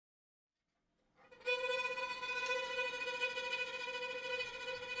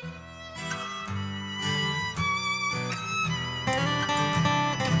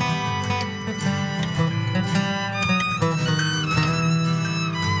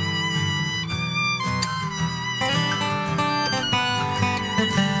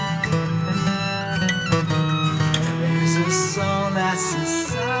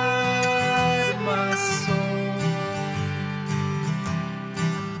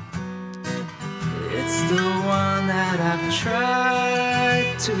I've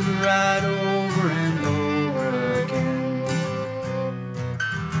tried to write over and over again.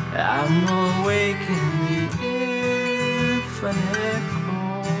 I'm awakening if an echo,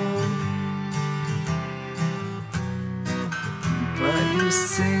 but you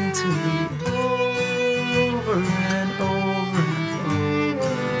sing to me over and over and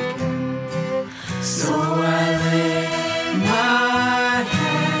over again. So I lay my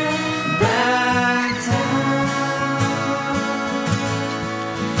head back down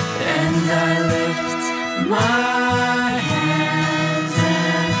and I lift my hands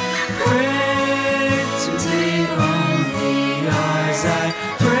and pray to the only yours. I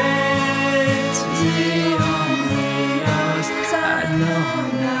pray to the only yours. I know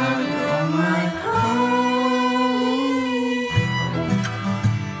now you're my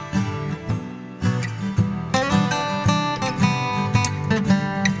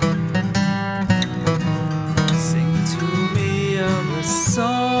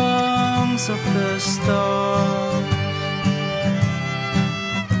songs of the stars,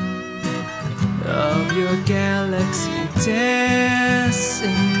 of your galaxy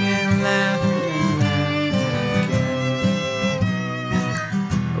dancing and laughing again.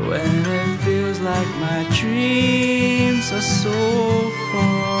 When it feels like my dreams are so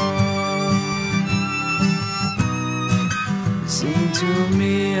far, sing to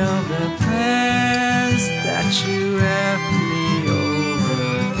me of the plans that you have for me.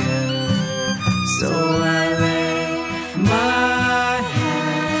 So I lay my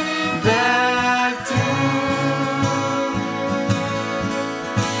head back down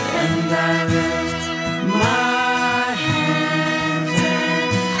and I lift my hands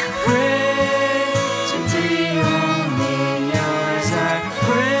and pray to the only yours. I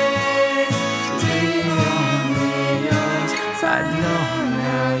pray to the only yours. I know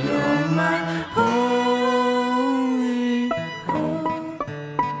now you're my only hope.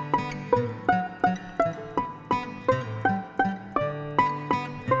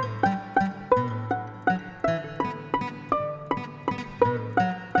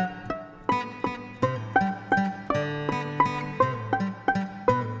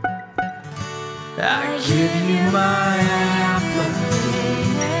 I give you my apathy,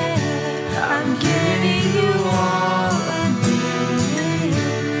 I'm giving you all of me.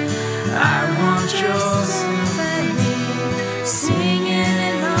 I want your